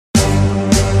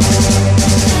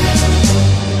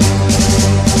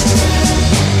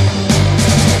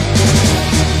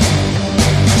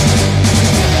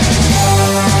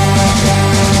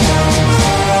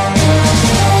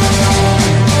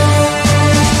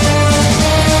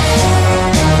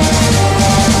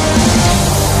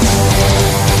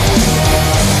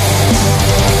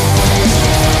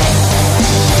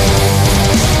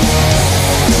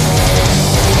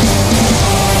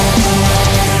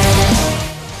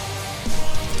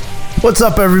What's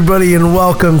up, everybody, and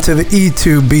welcome to the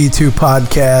E2B2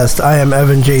 Podcast. I am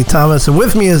Evan J. Thomas, and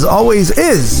with me, as always,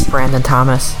 is Brandon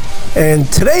Thomas. And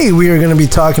today we are going to be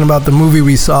talking about the movie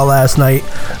we saw last night,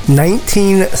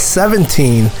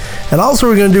 1917. And also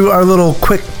we're going to do our little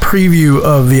quick preview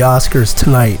of the Oscars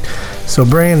tonight. So,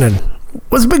 Brandon,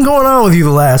 what's been going on with you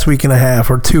the last week and a half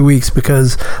or 2 weeks?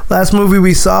 Because last movie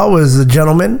we saw was The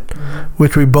Gentleman,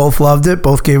 which we both loved it.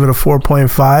 Both gave it a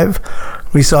 4.5.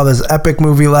 We saw this epic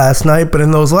movie last night, but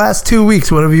in those last 2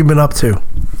 weeks, what have you been up to?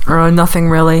 Nothing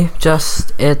really.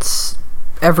 Just it's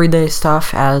everyday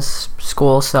stuff as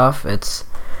school stuff. It's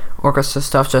orchestra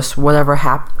stuff. Just whatever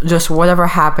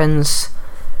happens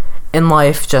in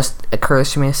life just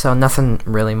occurs to me. So nothing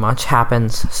really much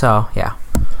happens. So yeah.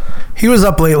 He was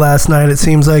up late last night, it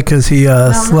seems like, because he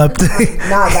slept.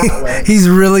 Not that way. He's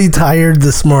really tired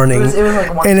this morning. It was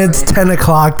like and it's 10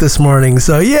 o'clock this morning.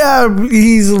 So, yeah,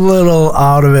 he's a little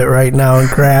out of it right now and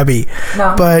crabby.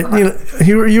 No, but,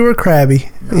 you were crabby.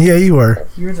 No. Yeah, you were.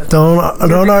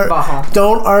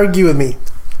 Don't argue with me.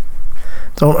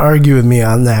 Don't argue with me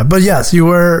on that. But yes, you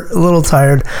were a little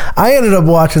tired. I ended up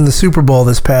watching the Super Bowl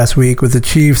this past week with the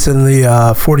Chiefs and the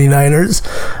 49ers.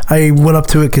 I went up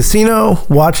to a casino,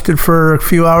 watched it for a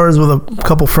few hours with a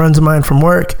couple friends of mine from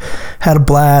work, had a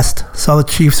blast, saw the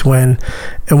Chiefs win,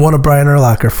 and won a Brian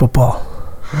Urlacher football.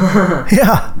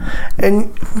 Yeah.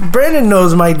 And Brandon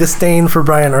knows my disdain for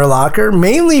Brian Urlacher,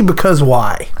 mainly because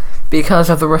why? Because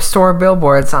of the restored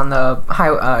billboards on the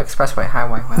expressway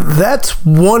highway. That's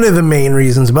one of the main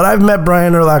reasons. But I've met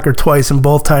Brian Urlacher twice, and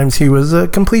both times he was a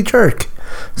complete jerk.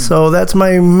 So that's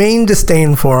my main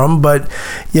disdain for him. But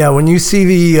yeah, when you see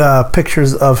the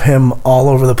pictures of him all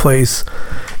over the place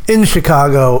in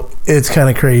Chicago, it's kind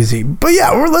of crazy. But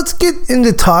yeah, let's get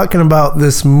into talking about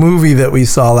this movie that we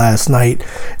saw last night,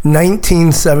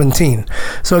 1917.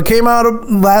 So it came out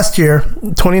last year,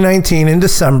 2019, in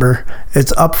December.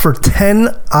 It's up for 10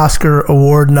 Oscar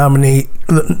Award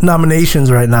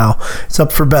nominations right now. It's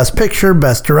up for Best Picture,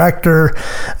 Best Director.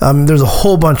 There's a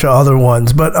whole bunch of other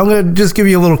ones, but I'm going to just give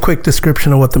you a little quick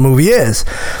description of what the movie is.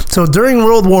 So during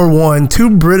World War I,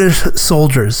 two British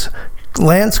soldiers,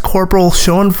 Lance Corporal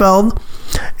Schoenfeld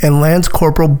and Lance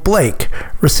Corporal Blake,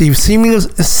 received seemingly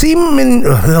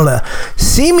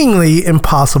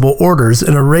impossible orders.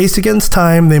 In a race against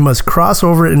time, they must cross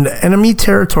over into enemy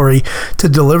territory to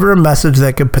deliver a message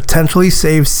that could potentially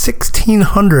save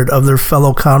 1,600 of their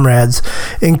fellow comrades,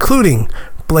 including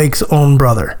Blake's own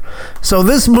brother. So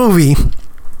this movie,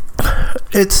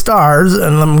 it stars,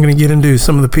 and I'm going to get into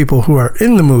some of the people who are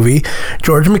in the movie,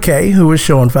 George McKay, who was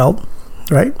Schoenfeld,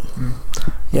 right?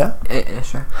 Yeah?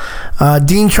 Sure.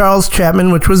 Dean Charles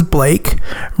Chapman, which was Blake.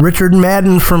 Richard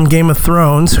Madden from Game of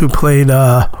Thrones, who played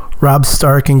Robb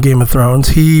Stark in Game of Thrones.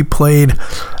 He played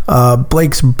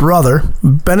Blake's brother.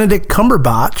 Benedict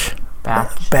Cumberbatch,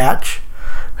 Batch,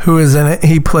 who is in it.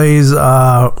 He plays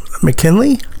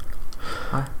McKinley.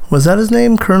 What? Was that his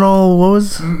name? Colonel, what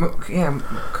was?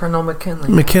 Colonel McKinley.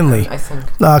 McKinley. I think.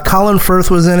 Colin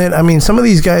Firth was in it. I mean, some of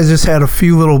these guys just had a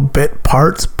few little bit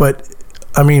parts, but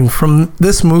I mean, from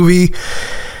this movie,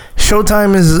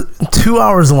 showtime is 2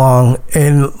 hours long,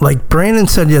 and like Brandon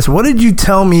said, yes. What did you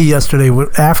tell me yesterday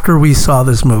after we saw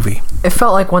this movie? It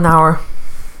felt like 1 hour,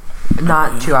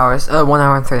 not 2 hours. 1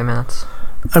 hour and 30 minutes.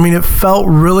 I mean, it felt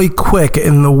really quick,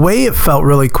 and the way it felt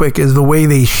really quick is the way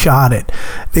they shot it.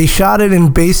 They shot it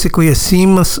in basically a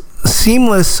seamless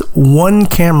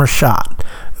one-camera shot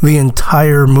the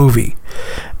entire movie.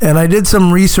 And I did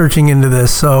some researching into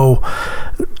this. So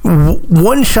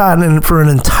one shot for an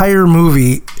entire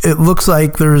movie, it looks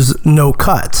like there's no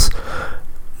cuts.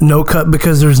 No cut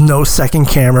because there's no second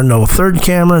camera, no third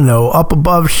camera, no up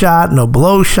above shot, no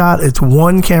below shot. It's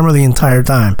one camera the entire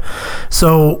time.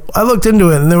 So I looked into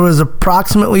it, and there was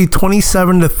approximately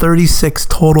 27 to 36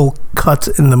 total cuts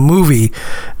in the movie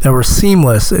that were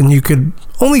seamless, and you could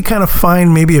only kind of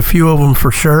find maybe a few of them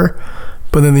for sure,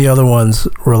 but then the other ones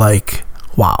were like,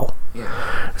 wow.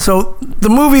 Yeah. So the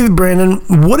movie, Brandon,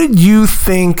 what did you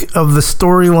think of the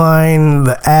storyline,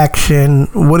 the action?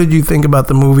 What did you think about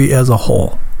the movie as a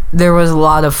whole? There was a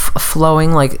lot of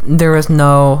flowing. Like, there was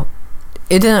no...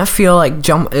 It didn't feel like it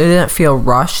didn't feel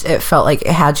rushed. It felt like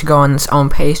it had to go on its own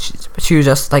pace to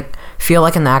just like feel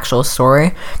like an actual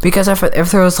story. Because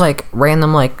if there was like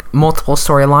random like multiple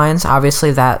storylines,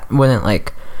 obviously that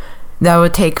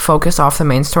would take focus off the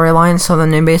main storyline. So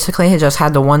then they basically just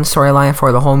had the one storyline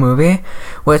for the whole movie,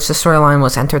 which the storyline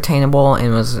was entertainable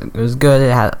and it was good.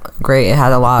 It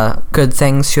had a lot of good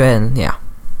things to it, and yeah.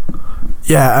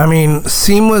 Yeah, I mean,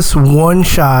 seamless one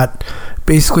shot,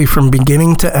 basically from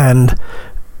beginning to end.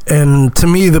 And to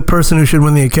me, the person who should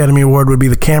win the Academy Award would be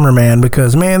the cameraman,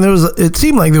 because, man, it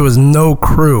seemed like there was no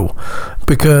crew.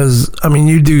 Because, I mean,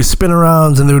 you do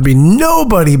spin-arounds and there would be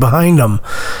nobody behind them.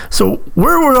 So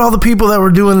where were all the people that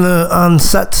were doing the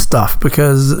on-set stuff?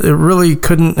 Because it really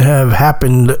couldn't have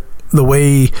happened the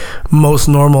way most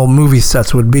normal movie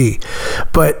sets would be.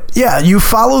 But yeah, you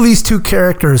follow these two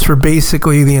characters for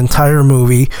basically the entire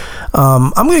movie.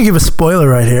 I'm going to give a spoiler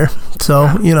right here. So,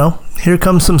 here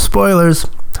comes some spoilers.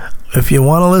 If you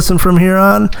want to listen from here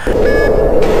on.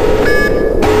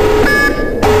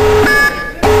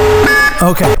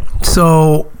 Okay,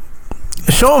 so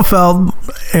Schoenfeld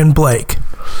and Blake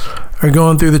are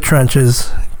going through the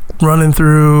trenches, running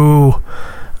through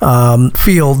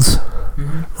fields,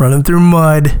 running through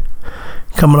mud,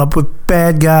 coming up with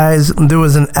bad guys. There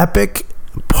was an epic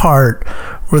part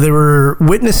where they were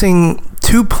witnessing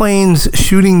two planes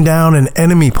shooting down an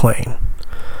enemy plane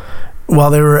while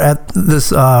they were at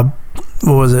this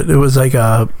what was it? It was like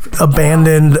a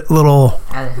abandoned little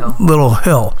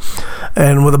hill,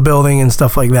 and with a building and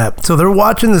stuff like that. So they're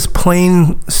watching this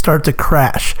plane start to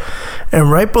crash, and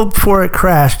right before it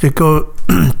crashed, it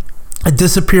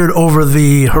disappeared over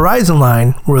the horizon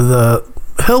line where the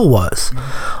hill was.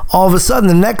 All of a sudden,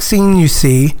 the next scene you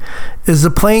see is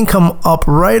the plane come up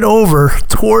right over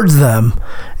towards them,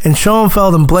 and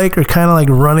Schoenfeld and Blake are kind of like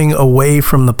running away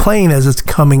from the plane as it's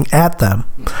coming at them.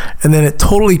 And then it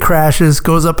totally crashes,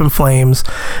 goes up in flames,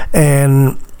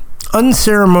 and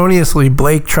unceremoniously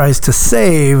Blake tries to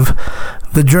save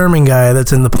the German guy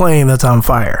that's in the plane that's on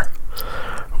fire.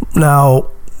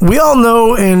 Now, we all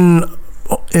know in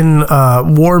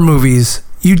war movies,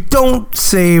 you don't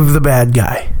save the bad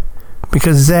guy,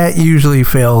 because that usually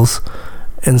fails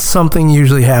and something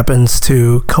usually happens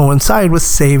to coincide with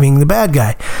saving the bad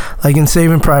guy. Like in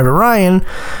Saving Private Ryan,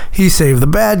 he saved the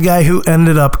bad guy who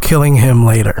ended up killing him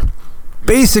later.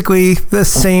 Basically, the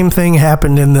same thing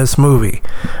happened in this movie.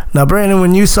 Now, Brandon,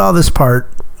 when you saw this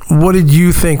part, what did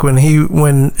you think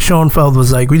when Schoenfeld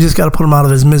was like, we just got to put him out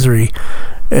of his misery?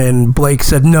 And Blake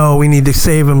said, no, we need to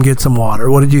save him, get some water.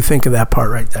 What did you think of that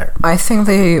part right there? I think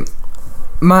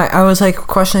I was like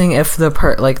questioning if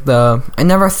I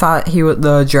never thought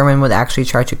the German would actually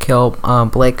try to kill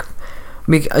Blake,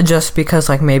 just because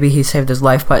like maybe he saved his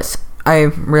life. But I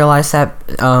realized that,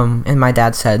 and my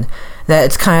dad said that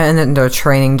it's kind of in their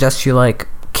training just to like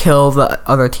kill the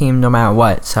other team no matter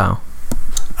what. So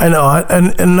I know,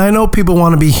 and I know people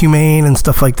want to be humane and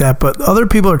stuff like that, but other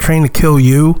people are trained to kill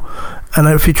you. And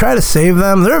if you try to save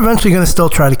them, they're eventually going to still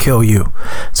try to kill you.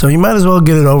 So you might as well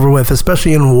get it over with,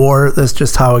 especially in war. That's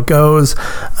just how it goes.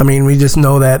 I mean, we just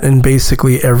know that in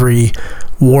basically every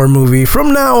war movie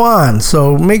from now on.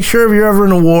 So make sure if you're ever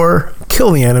in a war,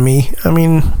 kill the enemy. I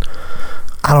mean,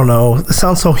 I don't know. It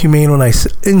sounds so inhumane when I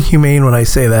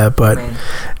say that, but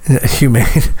humane,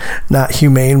 not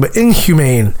humane, but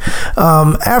inhumane.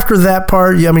 After that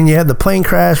part, I mean, you had the plane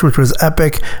crash, which was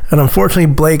epic, and unfortunately,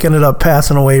 Blake ended up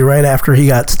passing away right after he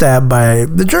got stabbed by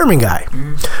the German guy,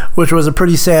 which was a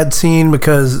pretty sad scene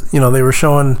because they were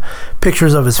showing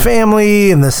pictures of his family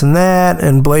and this and that,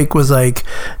 and Blake was like,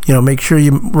 make sure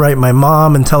you write my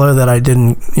mom and tell her that I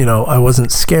didn't, I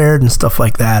wasn't scared and stuff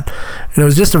like that. And it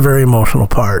was just a very emotional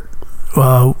part.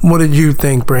 What did you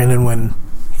think, Brandon, when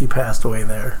he passed away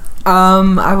there?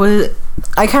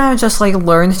 I kind of just like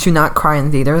learned to not cry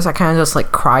in theaters. I kind of just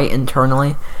like cry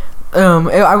internally. I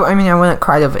mean, I wouldn't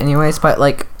cry of anyways, but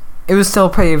like it was still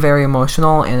very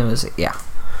emotional, and it was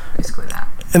basically that.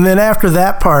 And then after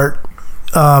that part,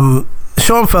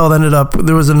 Schoenfeld ended up,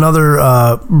 there was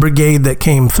another brigade that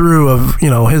came through of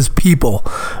his people,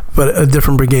 but a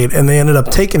different brigade, and they ended up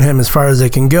taking him as far as they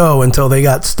can go until they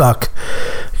got stuck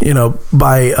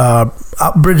by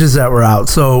bridges that were out.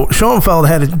 So Schoenfeld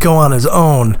had to go on his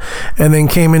own, and then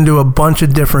came into a bunch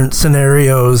of different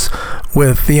scenarios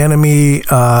with the enemy.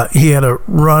 He had to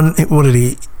run. What did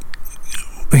he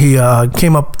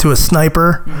came up to a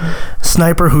sniper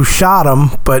who shot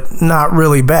him, but not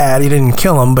really bad. He didn't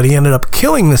kill him, but he ended up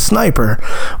killing the sniper,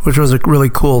 which was a really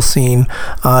cool scene.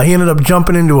 He ended up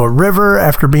jumping into a river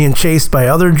after being chased by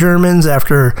other Germans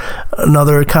after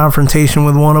another confrontation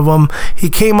with one of them. He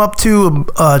came up to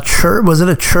a church. Was it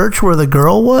a church where the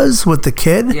girl was with the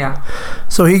kid? Yeah.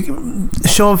 So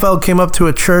Schoenfeld came up to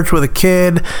a church with a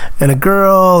kid and a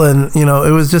girl, and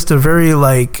it was just a very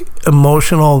like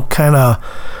emotional kind of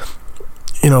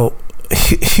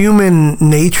human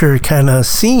nature kind of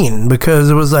scene, because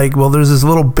it was like, well, there's this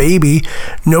little baby,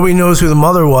 nobody knows who the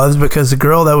mother was because the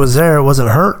girl that was there wasn't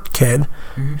her kid.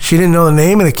 She didn't know the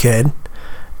name of the kid,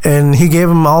 and he gave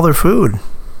them all their food,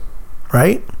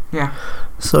 right? Yeah.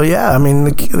 So yeah, I mean,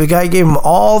 the guy gave them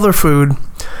all their food,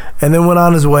 and then went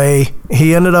on his way.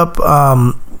 He ended up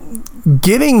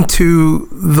getting to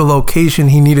the location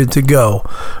he needed to go,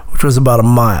 which was about a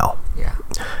mile. Yeah.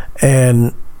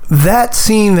 And that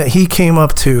scene that he came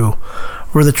up to,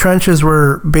 where the trenches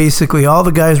were basically, all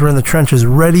the guys were in the trenches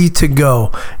ready to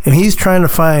go, and he's trying to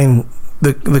find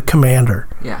the commander.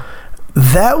 Yeah.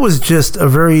 That was just a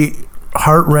very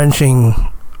heart-wrenching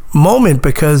moment,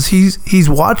 because he's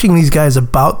watching these guys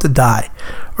about to die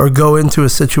or go into a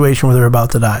situation where they're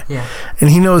about to die. Yeah. And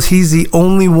he knows he's the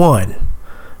only one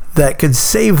that could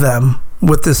save them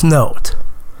with this note.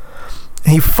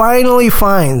 He finally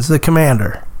finds the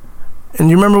commander. And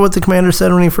you remember what the commander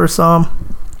said when he first saw him?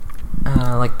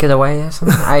 Like, get away or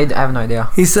something? I have no idea.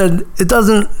 He said, it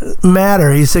doesn't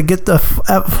matter. He said, get the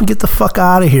fuck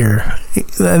out of here.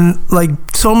 And like,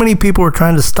 so many people were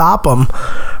trying to stop him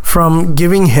from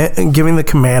giving the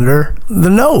commander the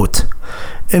note.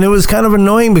 And it was kind of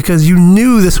annoying, because you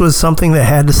knew this was something that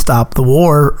had to stop the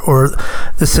war, or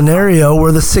the scenario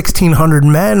where the 1,600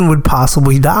 men would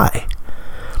possibly die.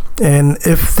 And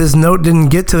if this note didn't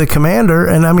get to the commander,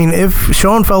 and I mean, if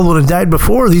Schoenfeld would have died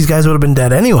before, these guys would have been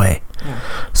dead anyway. Yeah.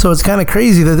 So it's kind of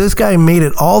crazy that this guy made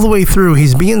it all the way through.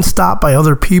 He's being stopped by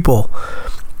other people.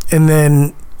 And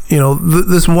then,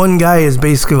 this one guy is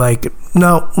basically like,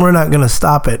 no, we're not going to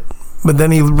stop it. But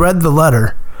then he read the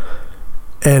letter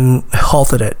and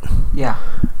halted it. Yeah.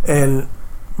 And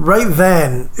right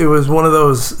then, it was one of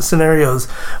those scenarios.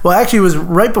 Well, actually, it was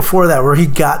right before that where he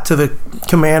got to the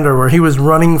commander, where he was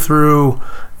running through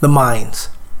the mines.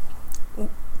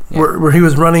 Yeah. Where he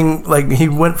was running, like, he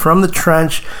went from the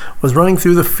trench, was running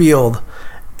through the field,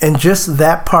 and just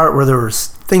that part where there was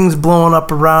things blowing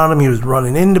up around him, he was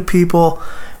running into people.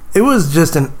 It was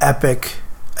just an epic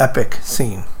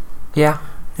scene. Yeah.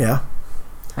 Yeah.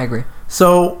 I agree.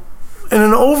 So, in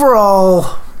an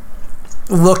overall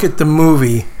look at the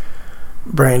movie,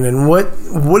 Brandon, what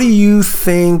do you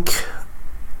think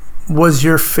was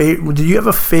your favorite? Did you have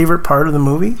a favorite part of the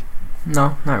movie?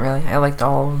 No, not really. I liked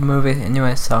all of the movie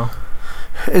anyway, so.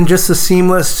 And just the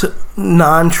seamless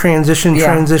non-transition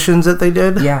transitions that they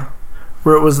did? Yeah.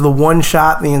 Where it was the one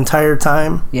shot the entire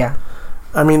time? Yeah.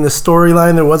 I mean, the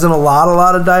storyline, there wasn't a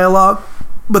lot of dialogue,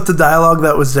 but the dialogue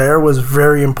that was there was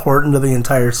very important to the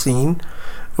entire scene.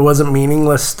 It wasn't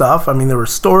meaningless stuff. I mean, there were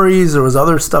stories, there was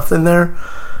other stuff in there,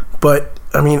 but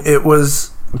I mean, it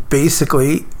was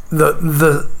basically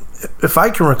the if I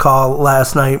can recall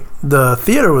last night, the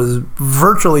theater was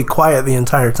virtually quiet the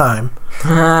entire time.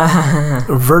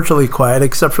 Virtually quiet,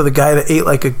 except for the guy that ate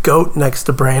like a goat next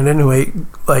to Brandon, who ate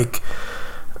like,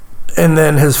 and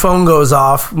then his phone goes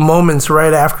off moments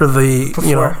right after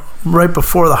right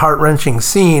before the heart-wrenching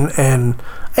scene, and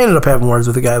I ended up having words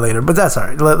with the guy later, but that's all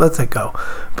right. Let's let go.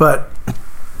 But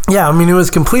yeah, I mean, it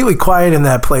was completely quiet in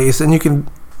that place, and you can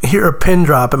hear a pin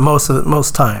drop at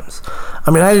most times.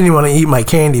 I mean, I didn't even want to eat my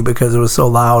candy because it was so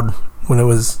loud when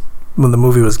the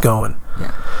movie was going.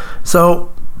 Yeah.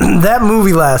 So that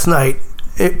movie last night,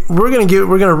 we're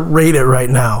gonna rate it right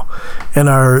now in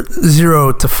our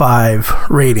 0 to 5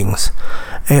 ratings.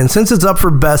 And since it's up for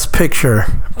Best Picture,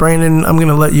 Brandon, I'm going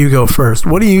to let you go first.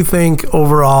 What do you think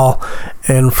overall,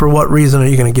 and for what reason are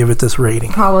you going to give it this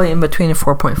rating? Probably in between a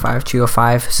 4.5 to a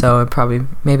 5, so probably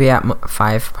maybe at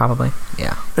 5, probably.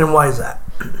 Yeah. And why is that?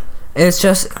 It's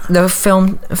just the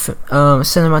film,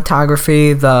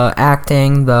 cinematography, the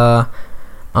acting, the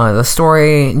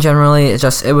story. Generally, it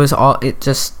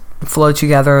just flowed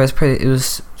together. It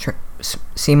was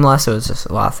seamless. It was just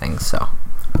a lot of things.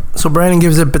 So Brandon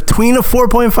gives it between a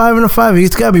 4.5 and a 5.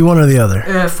 It's got to be one or the other.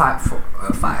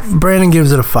 5. Brandon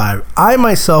gives it a 5. I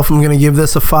myself am going to give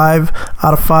this a 5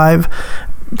 out of 5,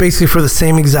 basically for the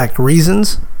same exact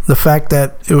reasons. The fact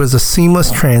that it was a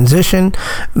seamless transition,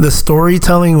 the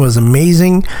storytelling was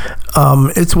amazing.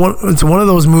 It's one of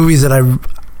those movies that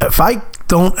if I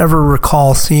don't ever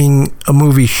recall seeing a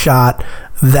movie shot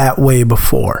that way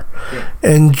before. Yeah.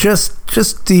 And just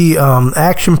the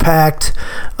action-packed,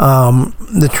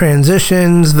 the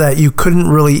transitions that you couldn't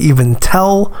really even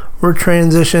tell were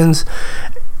transitions,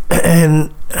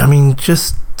 and I mean,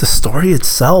 just the story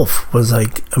itself was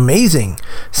like amazing.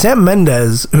 Sam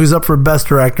Mendes, who's up for Best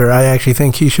Director, I actually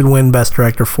think he should win Best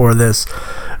Director for this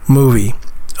movie.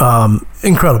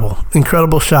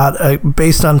 Incredible shot,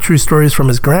 based on true stories from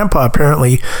his grandpa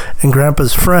apparently, and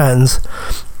grandpa's friends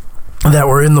that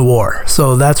were in the war.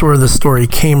 So that's where the story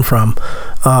came from,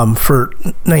 for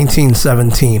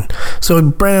 1917. So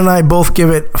Brandon and I both give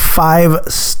it 5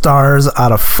 stars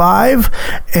out of 5.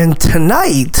 And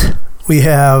tonight we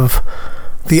have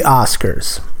the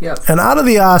Oscars. Yep. And out of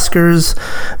the Oscars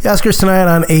tonight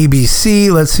on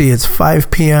ABC, let's see, it's 5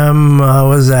 p.m.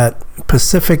 What is that?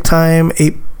 Pacific time,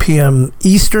 8 p.m.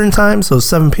 Eastern time, so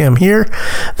 7 p.m. here.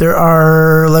 There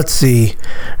are,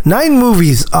 9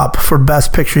 movies up for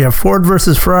Best Picture. You have Ford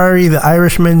versus Ferrari, The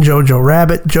Irishman, Jojo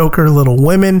Rabbit, Joker, Little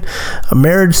Women, A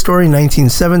Marriage Story,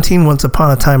 1917, Once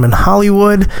Upon a Time in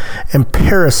Hollywood, and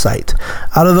Parasite.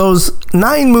 Out of those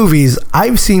 9 movies,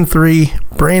 I've seen 3.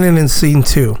 Brandon has seen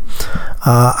 2.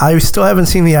 I still haven't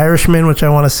seen The Irishman, which I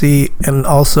want to see, and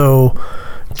also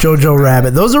Jojo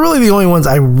Rabbit. Those are really the only ones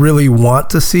I really want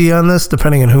to see on this,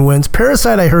 depending on who wins.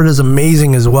 Parasite, I heard, is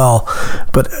amazing as well,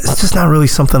 but it's just not really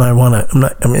something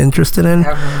I'm interested in.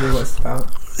 I have no idea what it's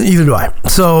about. Either do I.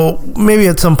 So maybe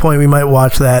at some point we might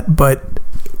watch that. But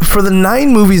for the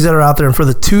 9 movies that are out there and for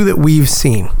the 2 that we've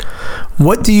seen,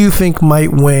 what do you think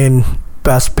might win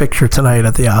Best Picture tonight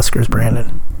at the Oscars,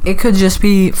 Brandon? It could just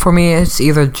be, for me, it's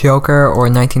either Joker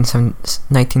or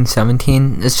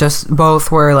 1917. It's just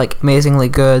both were like amazingly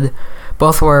good.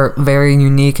 Both were very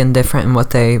unique and different in what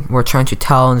they were trying to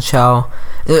tell and show.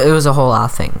 It was a whole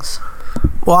lot of things.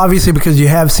 Well, obviously, because you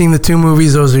have seen the 2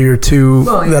 movies, those are your 2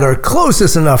 that are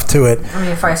closest enough to it. I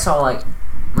mean, if I saw like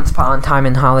Once Upon a Time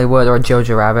in Hollywood or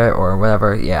Jojo Rabbit or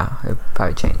whatever, yeah, it would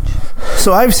probably change.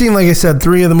 So I've seen, like I said,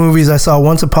 3 of the movies. I saw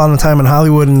Once Upon a Time in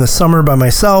Hollywood in the summer by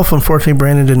myself. Unfortunately,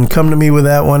 Brandon didn't come to me with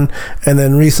that one. And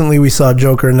then recently we saw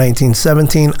Joker in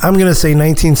 1917. I'm going to say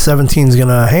 1917 is going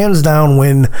to hands down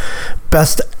win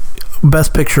Best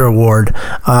Picture award.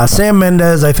 Sam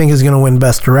Mendes, I think, is going to win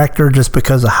Best Director just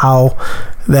because of how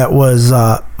that was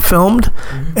filmed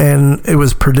and it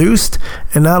was produced.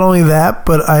 And not only that,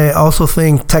 but I also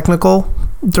think technical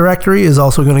directory is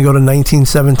also going to go to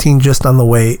 1917 just on the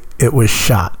way it was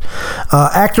shot.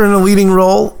 Actor in a leading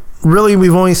role, really,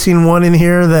 we've only seen one in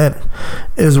here that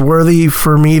is worthy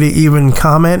for me to even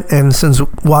comment. And since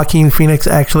Joaquin Phoenix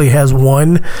actually has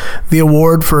won the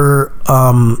award for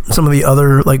some of the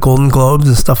other like Golden Globes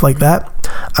and stuff like that,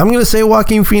 I'm going to say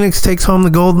Joaquin Phoenix takes home the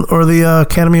gold or the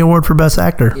Academy Award for Best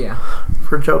Actor. Yeah.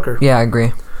 For Joker. Yeah, I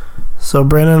agree. So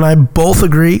Brandon and I both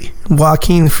agree.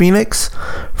 Joaquin Phoenix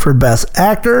for Best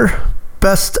Actor.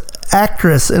 Best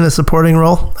Actress in a supporting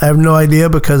role, I have no idea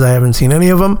because I haven't seen any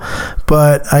of them,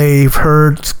 but I've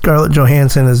heard Scarlett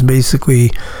Johansson is basically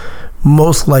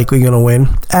most likely going to win.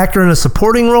 Actor in a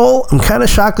supporting role, I'm kind of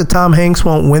shocked that Tom Hanks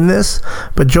won't win this,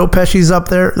 but Joe Pesci's up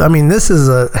there. I mean, this is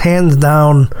a hands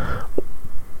down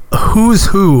who's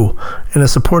who in a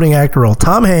supporting actor role.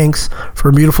 Tom Hanks for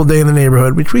A Beautiful Day in the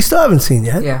Neighborhood, which we still haven't seen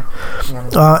yet. Yeah.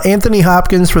 Anthony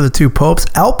Hopkins for The Two Popes,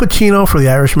 Al Pacino for The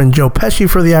Irishman, Joe Pesci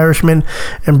for The Irishman,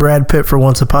 and Brad Pitt for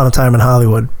Once Upon a Time in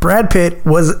Hollywood. Brad Pitt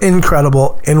was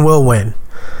incredible and will win.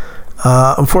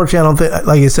 Unfortunately, I don't think,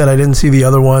 like I said, I didn't see the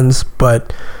other ones,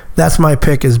 but that's my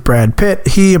pick is Brad Pitt.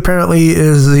 He apparently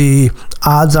is the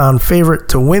odds-on favorite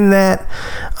to win that.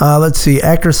 Let's see.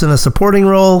 Actress in a supporting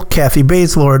role, Kathy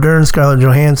Bates, Laura Dern, Scarlett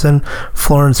Johansson,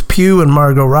 Florence Pugh, and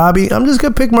Margot Robbie. I'm just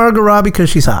going to pick Margot Robbie because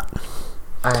she's hot.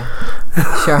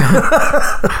 Sure.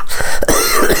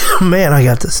 Man, I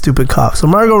got this stupid cough. So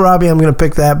Margot Robbie, I'm going to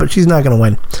pick that, but she's not going to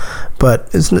win. But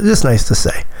it's just nice to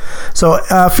say. So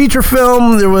feature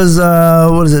film, there was,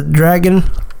 Dragon?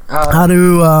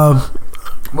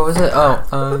 What was it?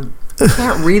 I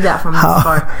can't read that from this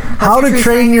far. How to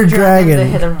Train Your Dragon. The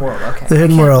Hidden World. Okay. The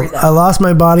Hidden World. I Lost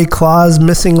My Body, Claws,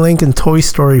 Missing Link, and Toy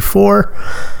Story 4.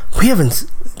 We haven't...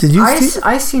 Did you see?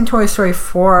 I've seen Toy Story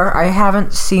 4. I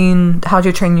haven't seen How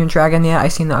to Train Your Dragon yet.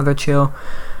 I've seen the other 2.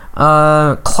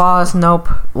 Claws, nope.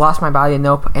 Lost My Body,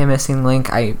 nope. And Missing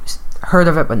Link. I heard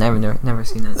of it, but never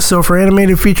seen it. So for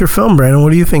animated feature film, Brandon,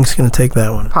 what do you think is going to take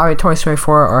that one? Probably Toy Story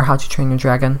 4 or How to Train Your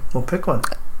Dragon. Well, pick one.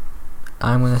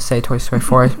 I'm going to say Toy Story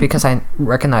 4 because I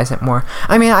recognize it more.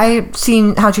 I mean, I've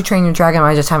seen How to Train Your Dragon,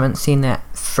 I just haven't seen that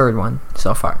third one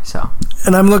so far. So.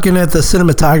 And I'm looking at the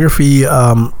cinematography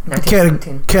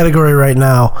category right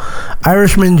now.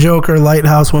 Irishman, Joker,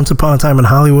 Lighthouse, Once Upon a Time in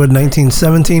Hollywood,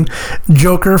 1917.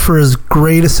 Joker, for as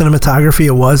great a cinematography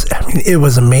it was, I mean, it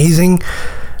was amazing.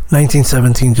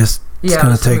 1917 just... It's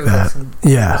going to take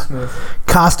that.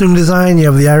 Costume design, you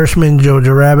have The Irishman,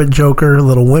 Jojo Rabbit, Joker,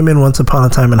 Little Women, Once Upon a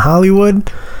Time in Hollywood.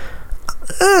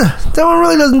 That one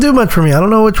really doesn't do much for me. I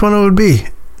don't know which one it would be.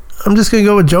 I'm just going to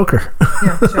go with Joker.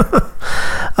 Yeah, sure.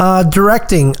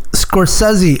 Directing,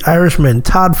 Scorsese, Irishman,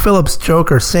 Todd Phillips,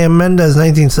 Joker, Sam Mendes,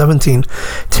 1917,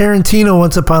 Tarantino,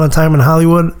 Once Upon a Time in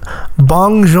Hollywood,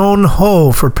 Bong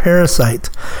Joon-ho for Parasite.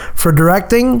 For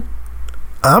directing...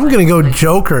 I'm going to go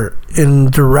Joker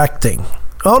in directing.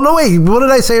 Oh, no, wait. What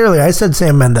did I say earlier? I said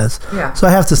Sam Mendes. Yeah. So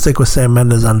I have to stick with Sam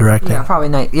Mendes on directing. Yeah, probably.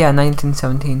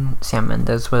 1917 Sam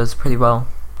Mendes was pretty well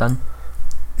done.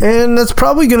 And that's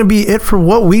probably going to be it for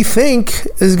what we think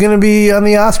is going to be on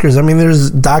the Oscars. I mean,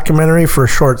 there's documentary for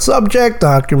short subject,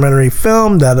 documentary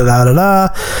film,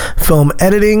 film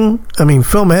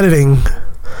editing.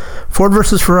 Ford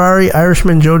versus Ferrari,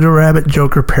 Irishman, Jojo Rabbit,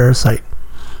 Joker, Parasite.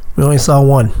 We only saw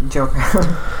one. Joker.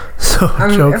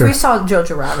 Joker. If we saw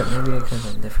Jojo Rabbit, maybe it could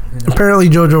have been different. Apparently,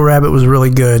 Jojo Rabbit was really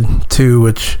good, too,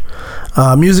 which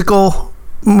musical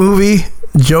movie,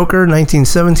 Joker,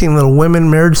 1917, Little Women,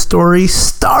 Marriage Story,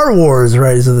 Star Wars,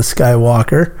 Rise of the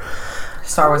Skywalker.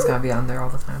 Star Wars gotta be on there all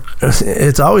the time.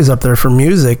 It's always up there for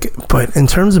music, but in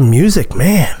terms of music,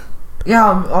 man.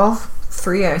 Yeah, all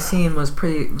three I've seen was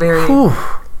very... Whew.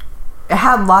 It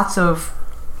had lots of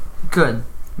good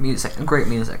music, great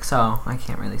music, so I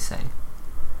can't really say.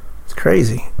 It's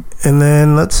crazy. And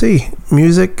then, let's see,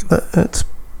 music, that's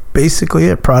basically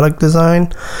it. Product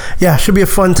design. Yeah, should be a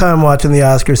fun time watching the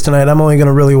Oscars tonight. I'm only going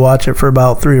to really watch it for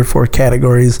about 3 or 4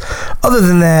 categories. Other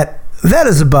than that, that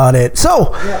is about it.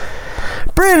 So, yeah.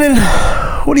 Brandon,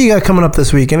 what do you got coming up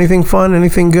this week? Anything fun?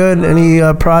 Anything good? Any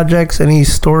projects? Any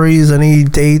stories? Any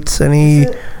dates? Any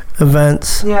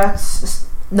events? Yeah, it's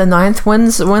the 9th.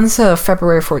 When's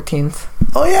February 14th?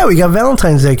 Oh, yeah, we got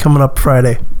Valentine's Day coming up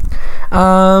Friday.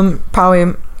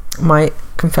 Probably might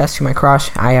confess to my crush.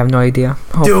 I have no idea.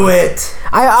 Hopefully. Do it.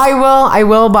 I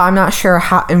will, but I'm not sure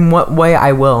in what way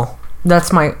I will.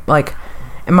 That's my,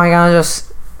 am I gonna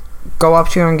just go up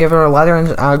to her and give her a letter?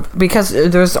 And because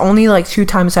there's only 2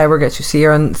 times I ever get to see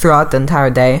her and throughout the entire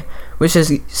day, which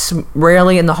is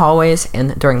rarely in the hallways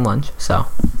and during lunch. So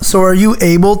are you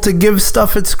able to give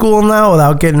stuff at school now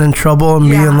without getting in trouble and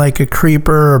being like a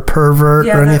creeper or pervert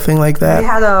or anything like that? We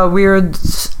had a weird...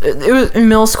 It was in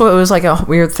middle school. It was like a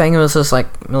weird thing. It was just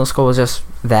middle school was just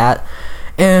that.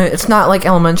 And it's not like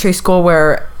elementary school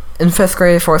where in 5th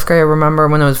grade, 4th grade, I remember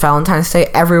when it was Valentine's Day,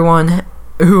 everyone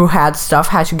who had stuff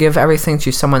had to give everything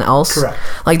to someone else.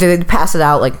 Correct. They'd pass it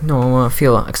out no one would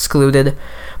feel excluded.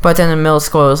 But then in middle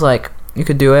school, it was you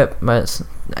could do it, but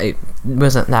it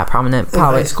wasn't that prominent.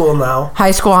 Probably in high school now.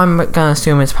 High school, I'm gonna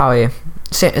assume it's probably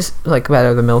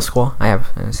better than middle school. I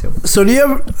assume. So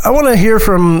I want to hear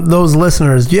from those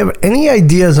listeners. Do you have any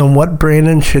ideas on what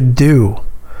Brandon should do?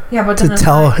 Yeah, but to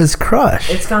tell his crush.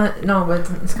 It's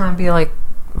gonna be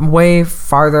way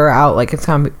farther out. It's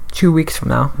gonna be 2 weeks from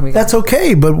now. That's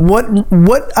okay, but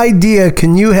what idea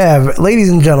can you have,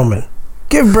 ladies and gentlemen?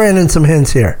 Give Brandon some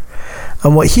hints here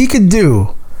on what he could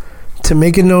do to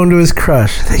make it known to his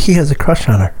crush that he has a crush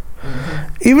on her.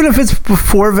 Mm-hmm. Even if it's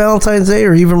before Valentine's Day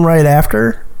or even right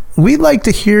after, we'd like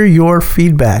to hear your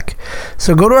feedback.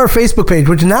 So go to our Facebook page,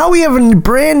 which now we have a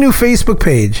brand new Facebook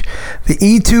page, the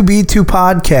E2B2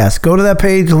 Podcast. Go to that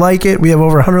page, like it. We have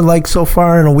over 100 likes so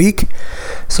far in a week.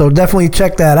 So definitely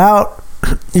check that out.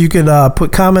 You could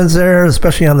put comments there,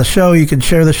 especially on the show. You could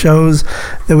share the shows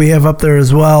that we have up there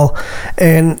as well.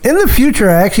 And in the future,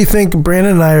 I actually think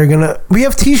Brandon and I we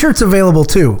have t-shirts available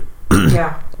too.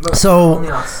 Yeah. So only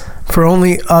us. For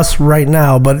only us right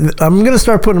now, but I'm going to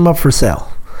start putting them up for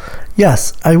sale.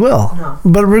 Yes, I will. No.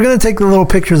 But we're going to take the little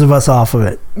pictures of us off of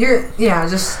it. We're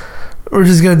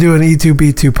just going to do an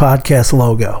E2B2 Podcast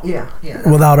logo. Yeah.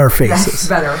 Without our faces. That's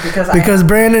better because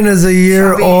Brandon is a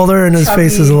year older and his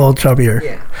face is a little chubbier.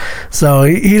 Yeah. So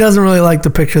he doesn't really like the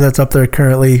picture that's up there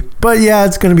currently. But yeah,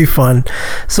 it's going to be fun.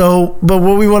 But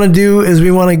what we want to do is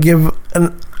we want to give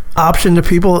an option to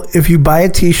people. If you buy a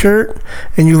t-shirt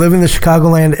and you live in the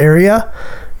Chicagoland area,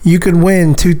 you could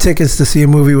win 2 tickets to see a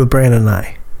movie with Brandon and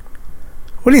I.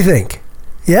 What do you think?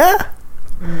 Yeah?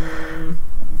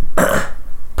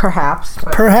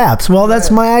 Perhaps. Well, that's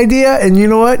my idea, and you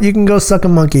know what? You can go suck a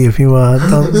monkey if you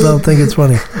don't think it's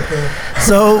funny.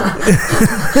 So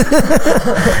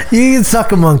you can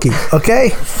suck a monkey, okay?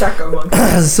 Suck a monkey.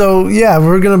 So yeah,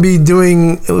 we're gonna be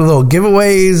doing little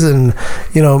giveaways, and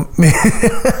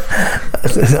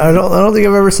I don't think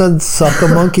I've ever said suck a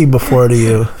monkey before to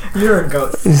you. You're a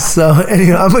goat. So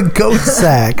anyway, I'm a goat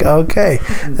sack. Okay,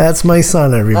 that's my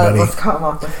son, everybody. Let's come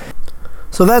up with it.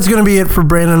 So that's going to be it for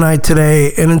Brandon and I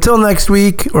today. And until next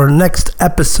week or next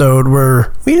episode,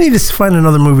 we need to find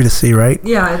another movie to see, right?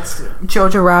 Yeah, it's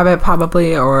Jojo Rabbit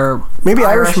probably, or maybe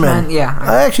Irishman. Yeah.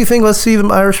 I actually think let's see the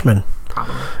Irishman.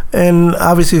 Probably. And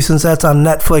obviously, since that's on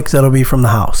Netflix, that'll be from the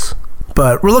house.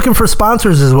 But we're looking for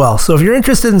sponsors as well. So if you're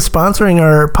interested in sponsoring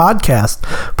our podcast,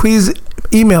 please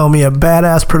email me at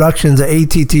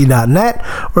badassproductions@att.net,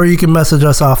 or you can message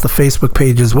us off the Facebook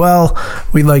page as well.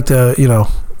 We'd like to,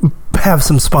 have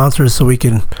some sponsors so we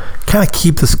can kind of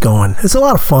keep this going. It's a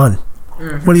lot of fun.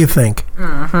 Mm-hmm. What do you think?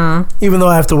 Mm-hmm. Even though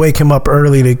I have to wake him up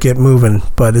early to get moving,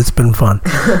 but it's been fun.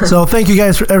 So thank you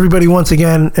guys for everybody once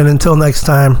again, and until next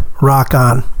time, rock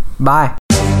on. Bye.